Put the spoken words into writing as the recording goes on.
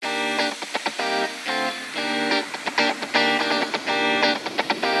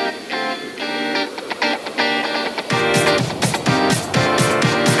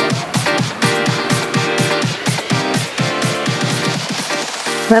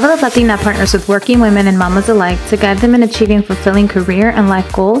Level Up Latina partners with working women and mamas alike to guide them in achieving fulfilling career and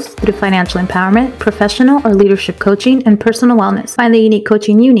life goals through financial empowerment, professional or leadership coaching, and personal wellness. Find the unique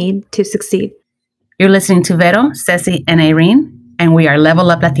coaching you need to succeed. You're listening to Vero, Ceci, and Irene, and we are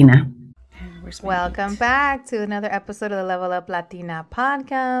Level Up Latina. Welcome back to another episode of the Level Up Latina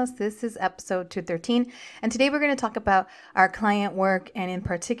podcast. This is episode 213, and today we're going to talk about our client work and in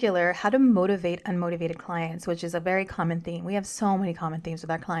particular, how to motivate unmotivated clients, which is a very common theme. We have so many common themes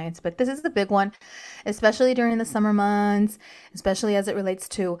with our clients, but this is the big one, especially during the summer months, especially as it relates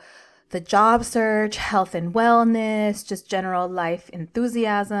to the job search, health and wellness, just general life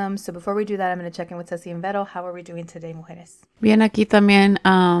enthusiasm. So before we do that, I'm going to check in with Ceci and Vero. How are we doing today, mujeres? Bien, aquí también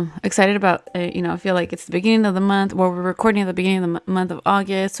excited about, I feel like it's the beginning of the month. Well, we're recording at the beginning of the month of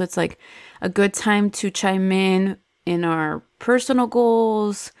August. So it's like a good time to chime in our personal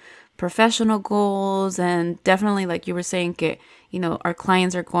goals, professional goals, and definitely, like you were saying, our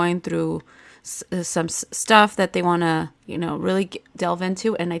clients are going through some stuff that they want to, really delve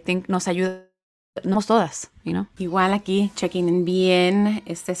into. And I think nos ayuda todas, Igual aquí, checking in bien,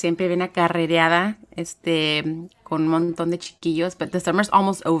 siempre bien acarreada, con un montón de chiquillos, but the summer's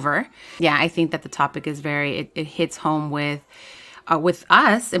almost over. Yeah, I think that the topic is it hits home with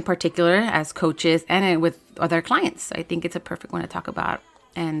us in particular as coaches and with other clients. I think it's a perfect one to talk about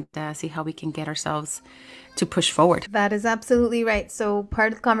and see how we can get ourselves to push forward. That is absolutely right. So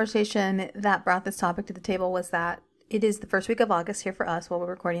part of the conversation that brought this topic to the table was that it is the first week of August here for us while we're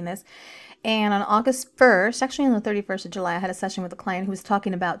recording this. And on August 1st, actually on the 31st of July, I had a session with a client who was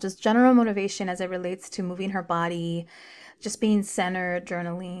talking about just general motivation as it relates to moving her body, just being centered,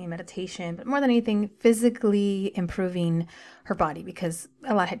 journaling, meditation, but more than anything, physically improving her body because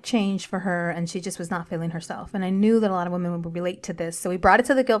a lot had changed for her and she just was not feeling herself. And I knew that a lot of women would relate to this. So we brought it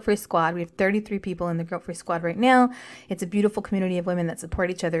to the Guilt-Free Squad. We have 33 people in the Guilt-Free Squad right now. It's a beautiful community of women that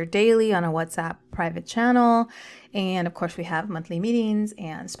support each other daily on a WhatsApp private channel. And of course, we have monthly meetings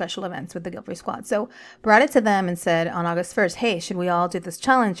and special events with the Guilt-Free Squad. So brought it to them and said on August 1st, hey, should we all do this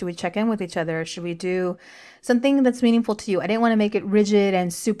challenge? Should we check in with each other? Should we do something that's meaningful to you? I didn't want to make it rigid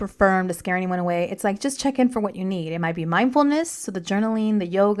and super firm to scare anyone away. It's like, just check in for what you need. It might be mindfulness, so the journaling, the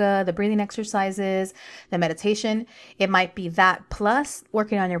yoga, the breathing exercises, the meditation. It might be that plus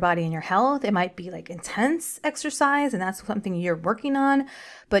working on your body and your health. It might be like intense exercise, and that's something you're working on.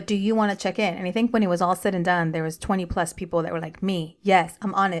 But do you want to check in? And I think when it was all said and done, there was 20 plus people that were like, me, yes,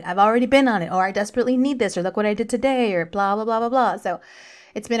 I'm on it. I've already been on it, or I desperately need this, or look what I did today, or blah, blah, blah, blah, blah. So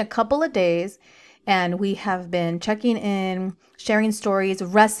it's been a couple of days. And we have been checking in, sharing stories,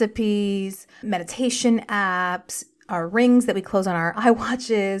 recipes, meditation apps, our rings that we close on our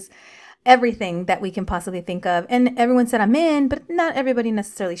iWatches, everything that we can possibly think of. And everyone said, I'm in, but not everybody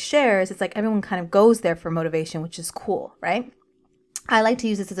necessarily shares. It's like everyone kind of goes there for motivation, which is cool, right? I like to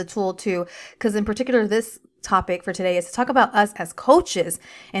use this as a tool too, because in particular, this topic for today is to talk about us as coaches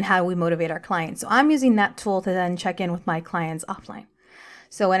and how we motivate our clients. So I'm using that tool to then check in with my clients offline.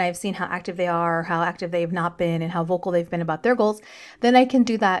 So when I've seen how active they are, how active they've not been, and how vocal they've been about their goals, then I can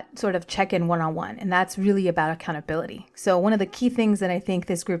do that sort of check-in one-on-one. And that's really about accountability. So one of the key things that I think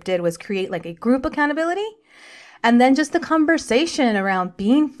this group did was create like a group accountability. And then just the conversation around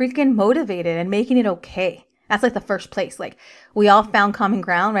being freaking motivated and making it okay. That's like the first place. Like we all found common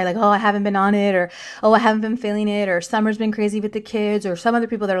ground, right? Like, oh, I haven't been on it, or, oh, I haven't been feeling it, or summer's been crazy with the kids, or some other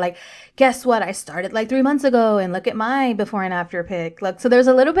people that are like, guess what? I started like 3 months ago and look at my before and after pic. Look, so there's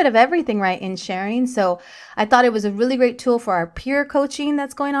a little bit of everything, right, in sharing. So I thought it was a really great tool for our peer coaching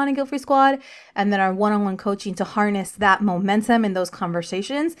that's going on in Guilt-Free Squad, and then our one-on-one coaching to harness that momentum in those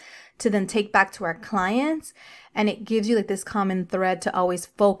conversations to then take back to our clients. And it gives you like this common thread to always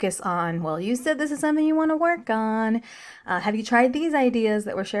focus on, well, you said this is something you want to work on. Have you tried these ideas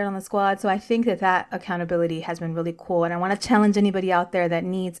that were shared on the squad? So I think that accountability has been really cool. And I want to challenge anybody out there that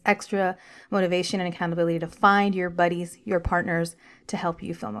needs extra motivation and accountability to find your buddies, your partners to help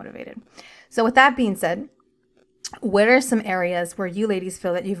you feel motivated. So with that being said, what are some areas where you ladies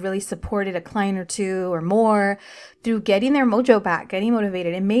feel that you've really supported a client or two or more through getting their mojo back, getting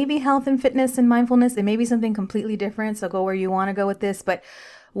motivated? It may be health and fitness and mindfulness. It may be something completely different. So go where you want to go with this. But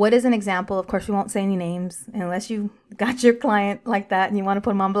what is an example? Of course, we won't say any names unless you got your client like that and you want to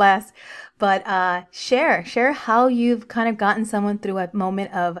put them on blast. But share how you've kind of gotten someone through a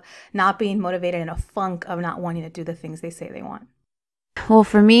moment of not being motivated and a funk of not wanting to do the things they say they want. Well,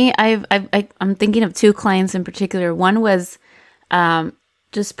 for me, I'm thinking of two clients in particular. One was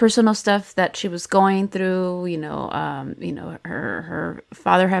just personal stuff that she was going through. Her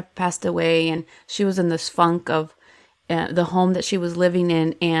father had passed away, and she was in this funk of the home that she was living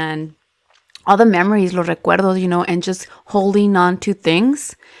in, and all the memories, los recuerdos, you know, and just holding on to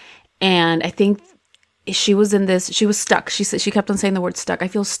things. And I think she was stuck. She said, she kept on saying the word stuck. I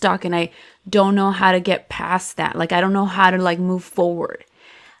feel stuck and I don't know how to get past that. Like, I don't know how to like move forward.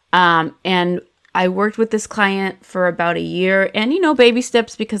 And I worked with this client for about a year, and, you know, baby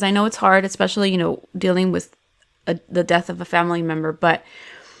steps, because I know it's hard, especially, you know, dealing with the death of a family member. But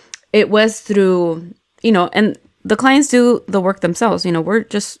it was through, you know, and the clients do the work themselves. You know, we're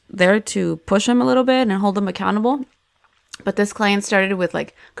just there to push them a little bit and hold them accountable. But this client started with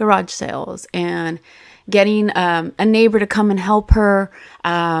like garage sales and getting a neighbor to come and help her,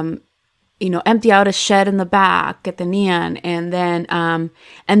 you know, empty out a shed in the back at the Neon, and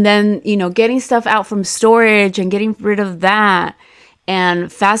then, you know, getting stuff out from storage and getting rid of that.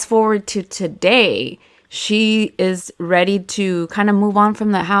 And fast forward to today, she is ready to kind of move on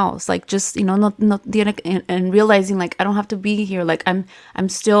from the house, like, just, you know, and realizing like, I don't have to be here. Like, I'm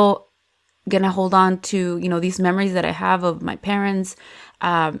still gonna hold on to, you know, these memories that I have of my parents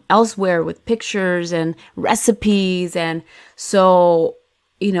elsewhere, with pictures and recipes. And so,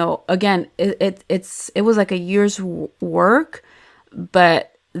 you know, again, it was like a year's work, but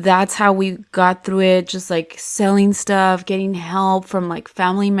that's how we got through it. Just like selling stuff, getting help from like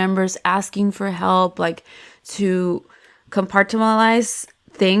family members, asking for help, like to compartmentalize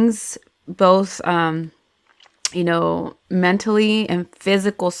things, both, you know, mentally and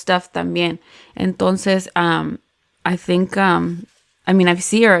physical stuff también. Entonces, I think, I mean, I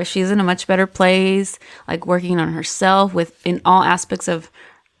see her, she's in a much better place, like working on herself in all aspects of,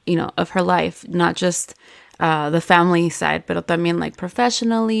 you know, of her life, not just the family side, but también like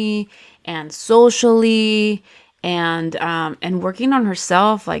professionally and socially, and working on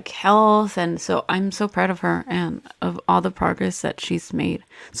herself, like health. And so I'm so proud of her and of all the progress that she's made.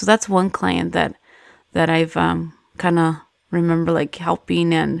 So that's one client that I've kind of remember like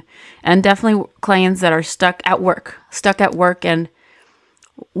helping, and definitely clients that are stuck at work and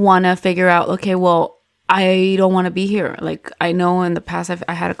want to figure out, okay, well, I don't want to be here. Like, I know in the past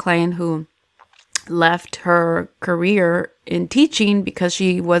I had a client who left her career in teaching because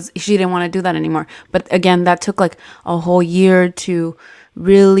she didn't want to do that anymore. But again, that took like a whole year to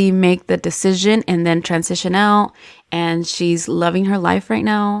really make the decision and then transition out. And she's loving her life right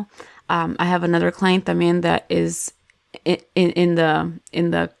now. I have another client también that is in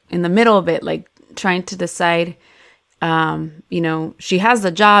the middle of it, like trying to decide. You know, she has the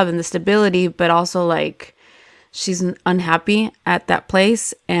job and the stability, but also like she's unhappy at that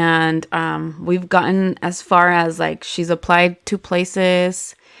place. And we've gotten as far as like she's applied to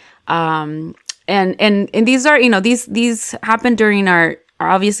places. And these are, you know, these happen during our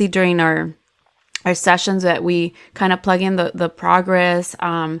sessions that we kind of plug in the progress.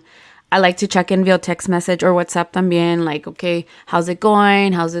 I like to check in via text message or WhatsApp también, like, okay, how's it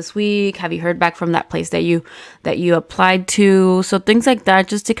going? How's this week? Have you heard back from that place that you applied to? So things like that,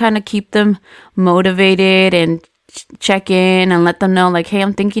 just to kind of keep them motivated and check in and let them know, like, hey,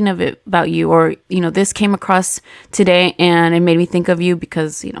 I'm thinking about you, or, you know, this came across today and it made me think of you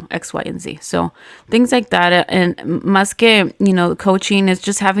because, you know, X, Y, and Z. So things like that. And más que, you know, coaching is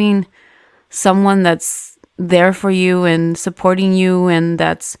just having someone that's there for you and supporting you, and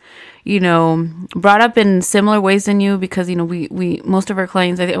that's, you know, brought up in similar ways than you, because, you know, we most of our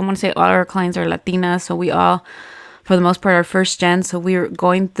clients, I want to say all our clients are Latinas, so we all, for the most part, are first gen, so we're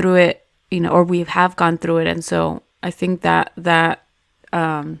going through it, you know, or we have gone through it. And so I think that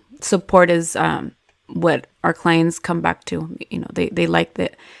support is what our clients come back to. You know, they like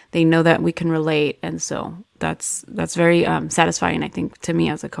that, they know that we can relate, and so that's very satisfying, I think, to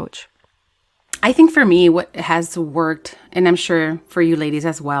me as a coach. I think for me, what has worked, and I'm sure for you ladies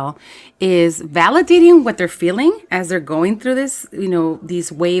as well, is validating what they're feeling as they're going through this, you know,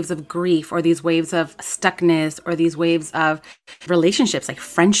 these waves of grief, or these waves of stuckness, or these waves of relationships, like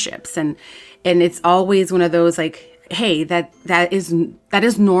friendships. And it's always one of those like, hey, that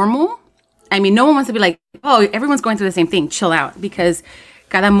is normal. I mean, no one wants to be like, oh, everyone's going through the same thing. Chill out, because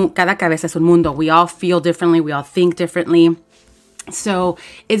cada cabeza es un mundo. We all feel differently. We all think differently. So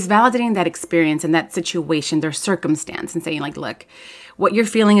it's validating that experience and that situation, their circumstance, and saying like, look, what you're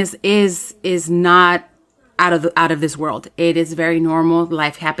feeling is not out of this world. It is very normal.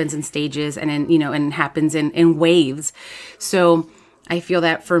 Life happens in stages, and happens in waves. So I feel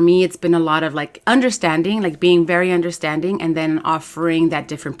that for me, it's been a lot of like understanding, like being very understanding, and then offering that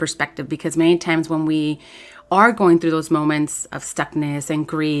different perspective, because many times when we are going through those moments of stuckness and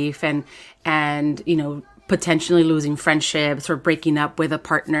grief and you know, potentially losing friendships or breaking up with a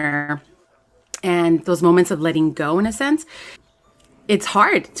partner, and those moments of letting go, in a sense, it's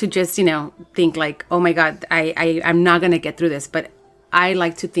hard to just, you know, think like, oh my God, I'm not going to get through this. But I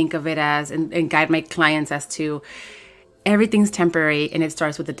like to think of it as, and guide my clients as to, everything's temporary and it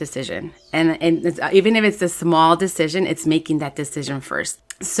starts with a decision. And even if it's a small decision, it's making that decision first.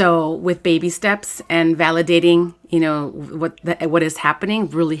 So with baby steps and validating, what is happening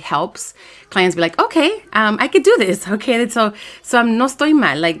really helps clients be like, okay, I could do this. Okay, so I'm no estoy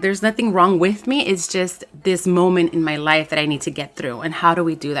mal. Like, there's nothing wrong with me. It's just this moment in my life that I need to get through. And how do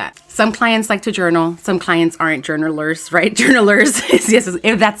we do that? Some clients like to journal. Some clients aren't journalers, right? Journalers, yes,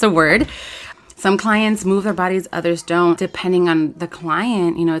 if that's a word. Some clients move their bodies, others don't. Depending on the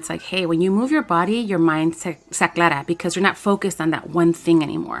client, it's like, hey, when you move your body, your mind se aclara, because you're not focused on that one thing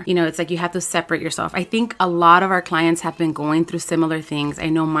anymore. It's like you have to separate yourself. I think a lot of our clients have been going through similar things. I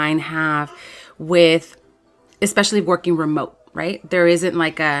know mine have, with especially working remote, right? There isn't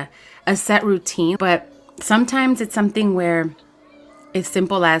like a set routine, but sometimes it's something where it's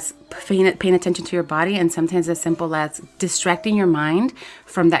simple as paying attention to your body, and sometimes as simple as distracting your mind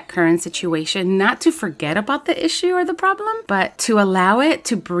from that current situation, not to forget about the issue or the problem, but to allow it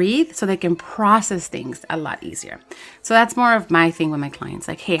to breathe so they can process things a lot easier. So that's more of my thing with my clients.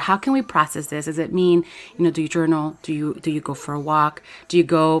 Like, hey, how can we process this? Does it mean, do you journal? Do you go for a walk? Do you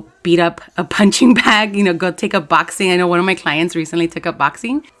go beat up a punching bag? Go take up boxing? I know one of my clients recently took up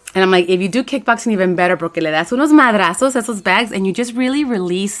boxing. And I'm like, if you do kickboxing, even better, porque le das unos madrazos a esos bags, and you just really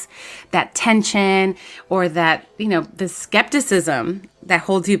release that tension or that, the skepticism that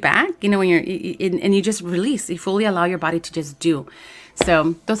holds you back, when you're, and you just release, you fully allow your body to just do.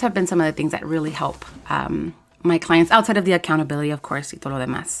 So those have been some of the things that really help my clients, outside of the accountability, of course, y todo lo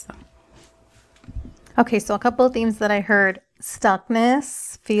demás. So. Okay, so a couple of themes that I heard: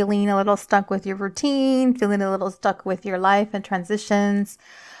 stuckness, feeling a little stuck with your routine, feeling a little stuck with your life and transitions.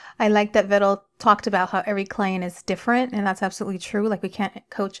 I like that Vero talked about how every client is different, and that's absolutely true. Like, we can't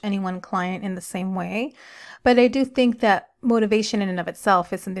coach any one client in the same way. But I do think that motivation in and of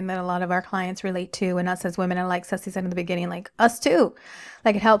itself is something that a lot of our clients relate to, and us as women, and like Ceci said in the beginning, like us too.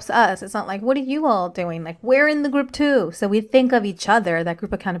 Like, it helps us. It's not like, what are you all doing? Like, we're in the group too. So we think of each other. That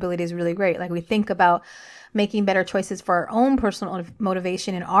group accountability is really great. Like, we think about making better choices for our own personal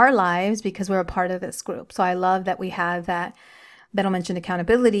motivation in our lives because we're a part of this group. So I love that we have that. Beto mentioned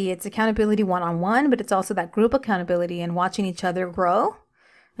accountability. It's accountability one-on-one, but it's also that group accountability and watching each other grow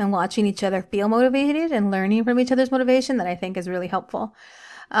and watching each other feel motivated and learning from each other's motivation that I think is really helpful.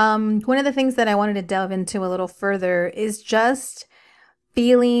 One of the things that I wanted to delve into a little further is just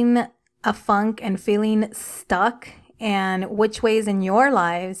feeling a funk and feeling stuck, and which ways in your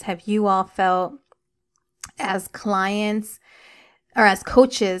lives have you all felt as clients or as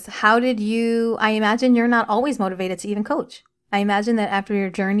coaches? How did you, I imagine you're not always motivated to even coach. I imagine that after your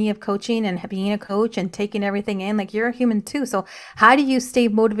journey of coaching and being a coach and taking everything in, like, you're a human too. So how do you stay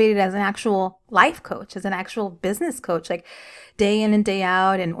motivated as an actual life coach, as an actual business coach, like day in and day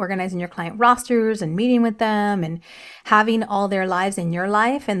out, and organizing your client rosters and meeting with them and having all their lives in your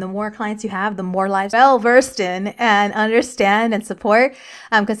life? And the more clients you have, the more lives well versed in and understand and support.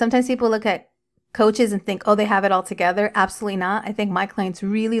 Because sometimes people look at coaches and think, oh, they have it all together. Absolutely not. I think my clients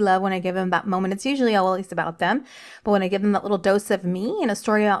really love when I give them that moment. It's usually always about them. But when I give them that little dose of me and a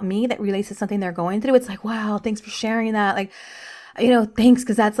story about me that relates to something they're going through, it's like, wow, thanks for sharing that. Like, thanks,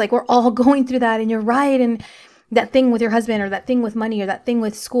 because that's like, we're all going through that, and you're right. And that thing with your husband, or that thing with money, or that thing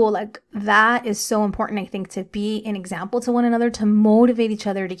with school, like, that is so important, I think, to be an example to one another, to motivate each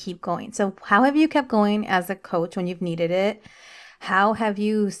other to keep going. So how have you kept going as a coach when you've needed it? How have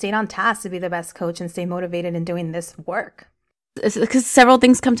you stayed on task to be the best coach and stay motivated in doing this work? Because several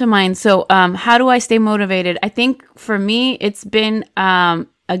things come to mind. So how do I stay motivated? I think for me, it's been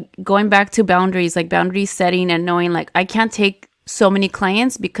going back to boundaries, like boundary setting, and knowing, like, I can't take so many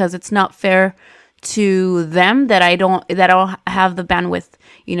clients because it's not fair to them that I don't have the bandwidth.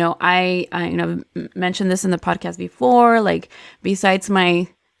 I mentioned this in the podcast before, like, besides my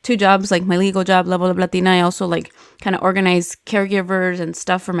 2 jobs, like my legal job, Level Up Latina, I also like kind of organize caregivers and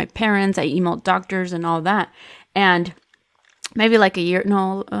stuff for my parents. I email doctors and all that. And maybe like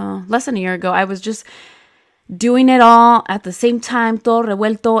less than a year ago, I was just doing it all at the same time, todo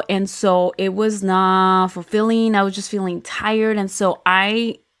revuelto. And so it was not fulfilling. I was just feeling tired. And so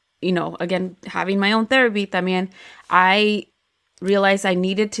I, again, having my own therapy también, I realized I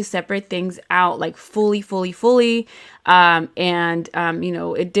needed to separate things out, like fully. It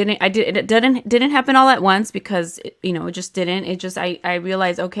didn't happen all at once, because it just didn't. I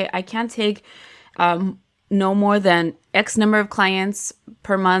realized, okay, I can't take no more than X number of clients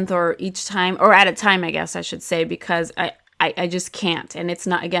per month, or each time, or at a time, I guess I should say, because I just can't. And it's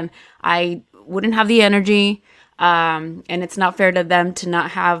not, again, I wouldn't have the energy, and it's not fair to them to not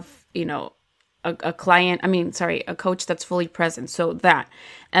have, a client, a coach that's fully present. So that,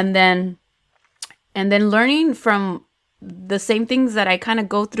 and then learning from the same things that I kind of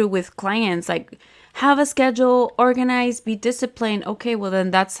go through with clients, like have a schedule, organize, be disciplined. Okay, well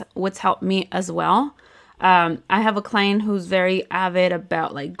then that's what's helped me as well. I have a client who's very avid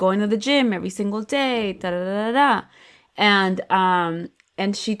about like going to the gym every single day, da da da da,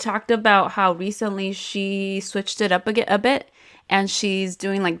 and she talked about how recently she switched it up a bit, and she's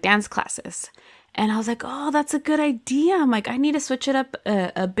doing like dance classes. And I was like, oh, that's a good idea. I'm like, I need to switch it up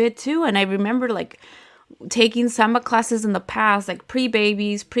a bit too. And I remember like taking samba classes in the past, like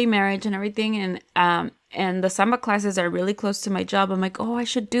pre-babies, pre-marriage and everything. And the samba classes are really close to my job. I'm like, oh, I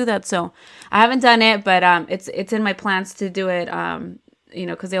should do that. So I haven't done it, but it's in my plans to do it,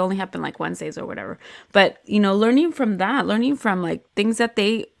 because they only happen like Wednesdays or whatever. But, learning from like things that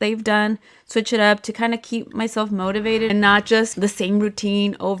they've done, switch it up to kind of keep myself motivated and not just the same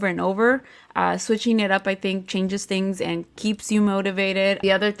routine over and over. Switching it up, I think, changes things and keeps you motivated.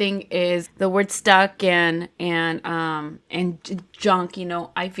 The other thing is the word stuck and junk.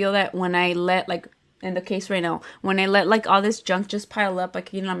 I feel that when I let, like in the case right now, when I let like all this junk just pile up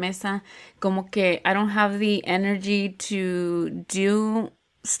aquí en la mesa, como que I don't have the energy to do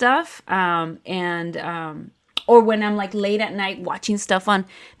stuff. Or when I'm like late at night watching stuff on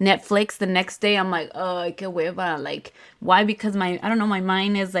Netflix, the next day I'm like, oh, que hueva. Like, why? Because my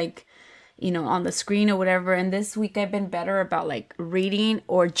mind is like, on the screen or whatever. And this week I've been better about like reading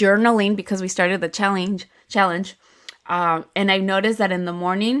or journaling because we started the challenge. And I've noticed that in the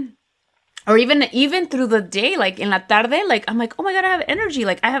morning or even through the day, like in la tarde, like I'm like, oh my God, I have energy.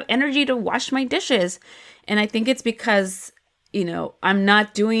 Like I have energy to wash my dishes. And I think it's because, I'm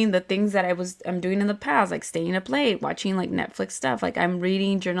not doing the things that I'm doing in the past, like staying up late, watching like Netflix stuff. Like I'm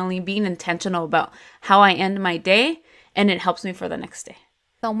reading, journaling, being intentional about how I end my day. And it helps me for the next day.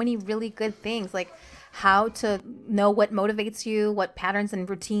 So many really good things, like how to know what motivates you, what patterns and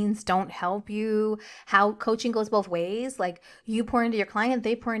routines don't help you, how coaching goes both ways. Like you pour into your client,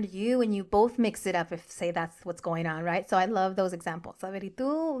 they pour into you, and you both mix it up if, say, that's what's going on, right? So I love those examples. A ver, ¿y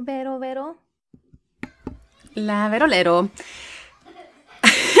tú, Vero? La Verolero.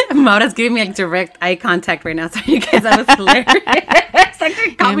 Maura's giving me like direct eye contact right now. So you guys, that was hilarious. It's like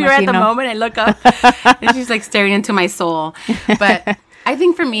she caught me right at the moment. I look up and she's like staring into my soul. But I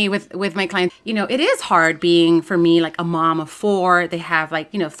think for me with my clients, it is hard being, for me, like a mom of 4. They have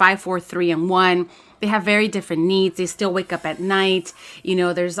like, 5, 4, 3, and 1. They have very different needs. They still wake up at night.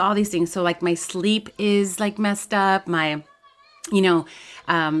 There's all these things. So like my sleep is like messed up. My,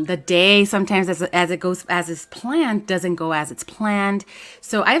 the day sometimes as it goes as is planned doesn't go as it's planned.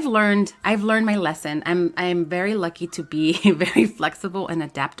 So I've learned my lesson. I'm very lucky to be very flexible and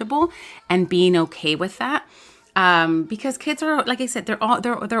adaptable and being okay with that. Because kids are, like I said, they're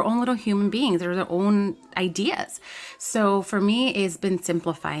their own little human beings. They're their own ideas. So for me, it's been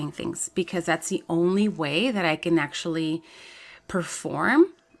simplifying things because that's the only way that I can actually perform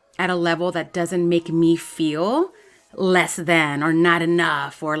at a level that doesn't make me feel less than or not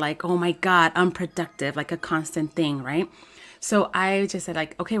enough or like, oh my God, unproductive, like a constant thing, right? So I just said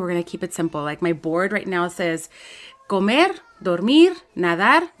like, okay, we're going to keep it simple. Like my board right now says comer, dormir,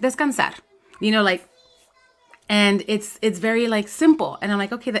 nadar, descansar, and it's very like simple. And I'm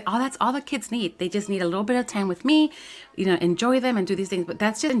like, okay, that's all the kids need. They just need a little bit of time with me, enjoy them and do these things. But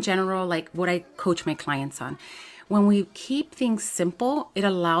that's just in general, like what I coach my clients on. When we keep things simple, it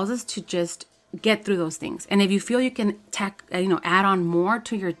allows us to just get through those things. And if you feel you can add on more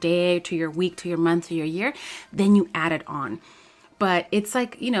to your day, to your week, to your month, to your year, then you add it on. But it's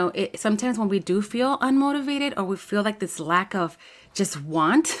like, sometimes when we do feel unmotivated or we feel like this lack of just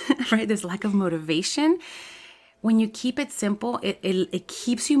want, right? This lack of motivation. When you keep it simple, it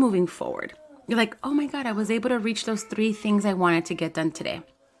keeps you moving forward. You're like, oh my God, I was able to reach those 3 things I wanted to get done today.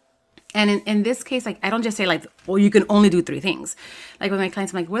 And in this case, like, I don't just say like, well, you can only do 3 things. Like with my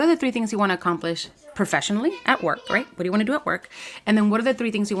clients, I'm like, what are the 3 things you want to accomplish professionally at work, right? What do you want to do at work? And then what are the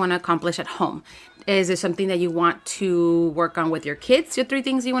 3 things you want to accomplish at home? Is there something that you want to work on with your kids? Your 3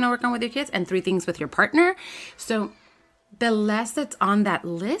 things you want to work on with your kids and 3 things with your partner. So the less that's on that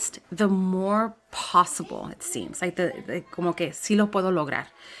list, the more possible it seems. Like como que sí lo puedo lograr.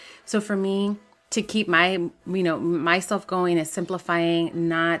 So for me, to keep myself going is simplifying,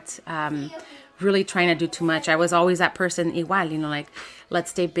 not really trying to do too much. I was always that person igual, like,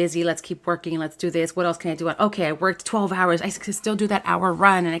 let's stay busy, let's keep working, let's do this. What else can I do? Okay, I worked 12 hours. I could still do that hour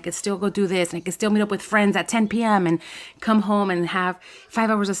run and I could still go do this and I could still meet up with friends at 10 p.m. and come home and have 5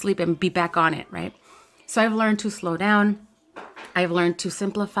 hours of sleep and be back on it, right? So I've learned to slow down. I've learned to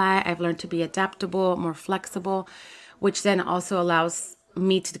simplify. I've learned to be adaptable, more flexible, which then also allows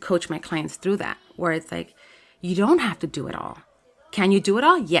me to coach my clients through that, where it's like, you don't have to do it all. Can you do it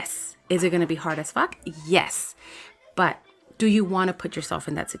all? Yes. Is it going to be hard as fuck? Yes. But do you want to put yourself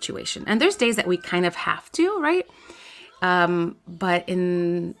in that situation? And there's days that we kind of have to, right? But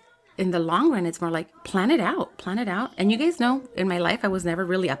in the long run, it's more like plan it out. And you guys know, in my life, I was never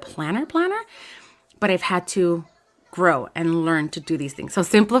really a planner, but I've had to grow and learn to do these things. So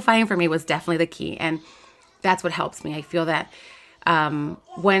simplifying for me was definitely the key. And that's what helps me. I feel that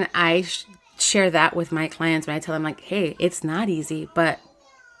when I share that with my clients, when I tell them like, hey, it's not easy, but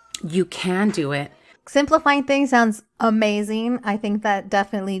you can do it. Simplifying things sounds amazing. I think that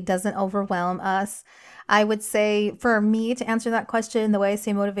definitely doesn't overwhelm us. I would say for me to answer that question, the way I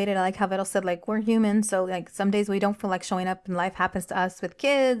stay motivated, I like how Vero said, like, we're human. So like some days we don't feel like showing up and life happens to us with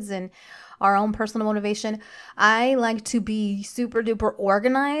kids and our own personal motivation. I like to be super duper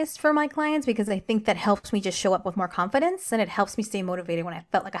organized for my clients because I think that helps me just show up with more confidence, and it helps me stay motivated when I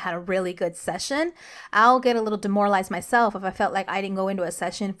felt like I had a really good session. I'll get a little demoralized myself if I felt like I didn't go into a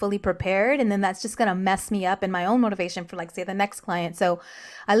session fully prepared, and then that's just going to mess me up in my own motivation for, like, say, the next client. So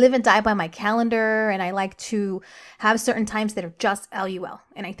I live and die by my calendar, and I like to have certain times that are just LUL,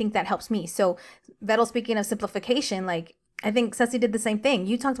 and I think that helps me. So Vettel, speaking of simplification, like, I think Ceci did the same thing.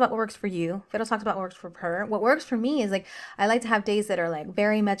 You talked about what works for you. Fiddle talked about what works for her. What works for me is, like, I like to have days that are like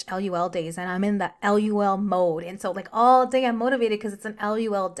very much LUL days, and I'm in the LUL mode. And so like all day I'm motivated because it's an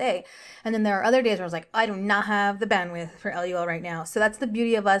LUL day. And then there are other days where I was like, I do not have the bandwidth for LUL right now. So that's the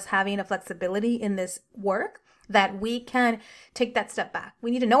beauty of us having a flexibility in this work, that we can take that step back. We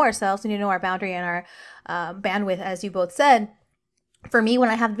need to know ourselves. We need to know our boundary and our bandwidth, as you both said. For me, when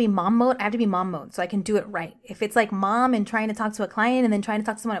I have to be mom mode, I have to be mom mode so I can do it right. If it's like mom and trying to talk to a client and then trying to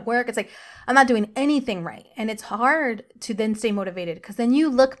talk to someone at work, it's like I'm not doing anything right. And it's hard to then stay motivated because then you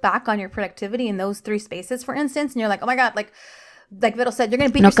look back on your productivity in those three spaces, for instance, and you're like, oh my God, like Vero said, you're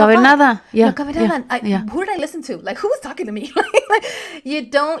going to beat yourself up. Nada. Yeah. No cabe nada. Who did I listen to? Like, who was talking to me? Like,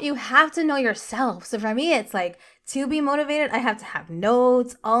 you have to know yourself. So for me, it's like, to be motivated, I have to have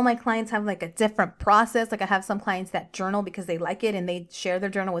notes. All my clients have like a different process. Like I have some clients that journal because they like it and they share their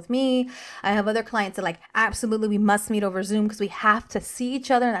journal with me. I have other clients that like, absolutely, we must meet over Zoom because we have to see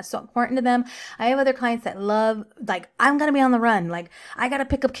each other and that's so important to them. I have other clients that love, like, I'm going to be on the run. Like, I got to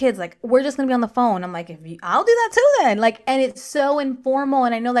pick up kids. Like, we're just going to be on the phone. I'm like, I'll do that too then. Like, and it's so informal.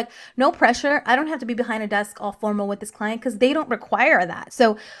 And I know, like, no pressure. I don't have to be behind a desk all formal with this client because they don't require that.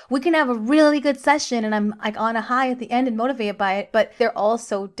 So we can have a really good session and I'm like on a high at the end and motivated by it, but they're all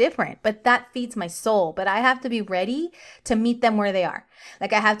so different. But that feeds my soul. But I have to be ready to meet them where they are.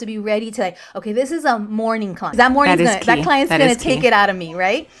 Like I have to be ready to, like, okay, this is a morning client. That client's gonna take it out of me,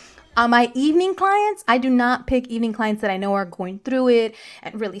 right? My evening clients, I do not pick evening clients that I know are going through it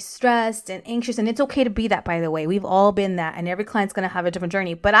and really stressed and anxious. And it's okay to be that, by the way. We've all been that. And every client's going to have a different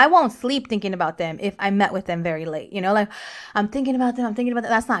journey. But I won't sleep thinking about them if I met with them very late. You know, like I'm thinking about them.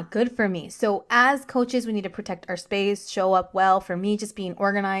 That's not good for me. So as coaches, we need to protect our space, show up well. For me, just being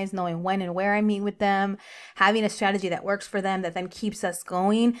organized, knowing when and where I meet with them, having a strategy that works for them that then keeps us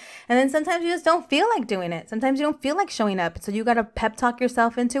going. And then sometimes you just don't feel like doing it. Sometimes you don't feel like showing up. So you got to pep talk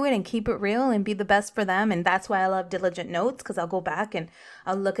yourself into it and keep it real and be the best for them. And that's why I love diligent notes, because I'll go back and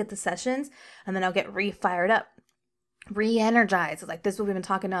I'll look at the sessions and then I'll get re-fired up, re-energized. It's like, this is what we've been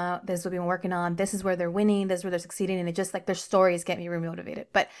talking about, this is what we've been working on, this is where they're winning, this is where they're succeeding. And it just, like, their stories get me remotivated.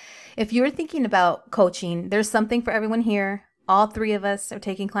 But if you're thinking about coaching, there's something for everyone here. All three of us are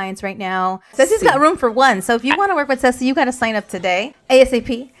taking clients right now. Ceci's got room for one. So if you want to work with Ceci, you got to sign up today,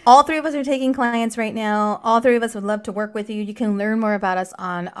 ASAP. All three of us are taking clients right now. All three of us would love to work with you. You can learn more about us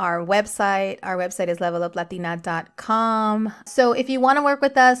on our website. Our website is leveluplatina.com. So if you want to work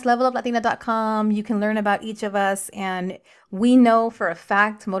with us, leveluplatina.com, you can learn about each of us. And we know for a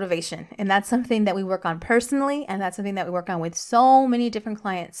fact motivation. And that's something that we work on personally. And that's something that we work on with so many different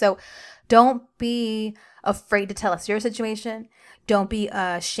clients. So don't be afraid to tell us your situation. Don't be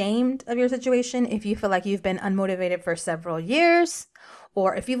ashamed of your situation if you feel like you've been unmotivated for several years,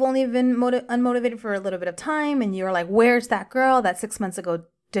 or if you've only been unmotivated for a little bit of time and you're like, where's that girl that 6 months ago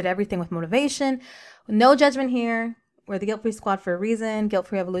did everything with motivation? No judgment here. We're the Guilt-Free Squad for a reason,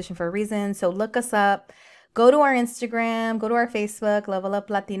 Guilt-Free Evolution for a reason. So look us up. Go to our Instagram, go to our Facebook. Level Up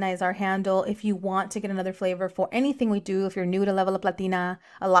Latina is our handle. If you want to get another flavor for anything we do, if you're new to Level Up Latina,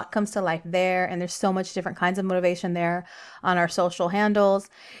 a lot comes to life there. And there's so much different kinds of motivation there on our social handles.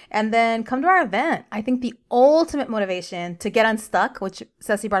 And then come to our event. I think the ultimate motivation to get unstuck, which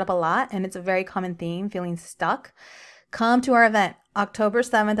Ceci brought up a lot, and it's a very common theme, feeling stuck, Come to our event, October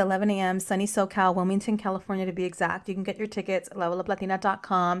 7th, 11 a.m., sunny SoCal, Wilmington, California to be exact. You can get your tickets at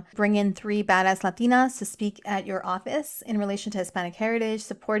leveluplatina.com. Bring in 3 badass Latinas to speak at your office in relation to Hispanic heritage,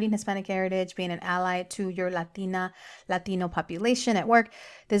 supporting Hispanic heritage, being an ally to your Latino population at work.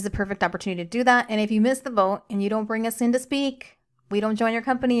 This is the perfect opportunity to do that. And if you miss the boat and you don't bring us in to speak, we don't join your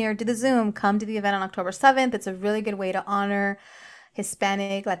company or do the Zoom, come to the event on October 7th. It's a really good way to honor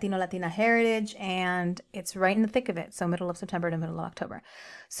Hispanic, Latino, Latina heritage, and it's right in the thick of it. So middle of September to middle of October.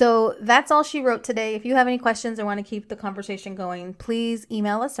 So that's all she wrote today. If you have any questions or want to keep the conversation going, please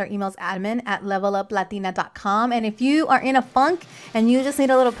email us. Our email is admin@leveluplatina.com. And if you are in a funk and you just need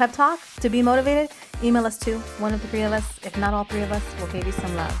a little pep talk to be motivated, email us too. One of the 3 of us, if not all 3 of us, will give you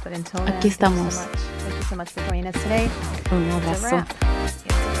some love. But until then, Aquí estamos. Thank you so much for joining us today. Un abrazo.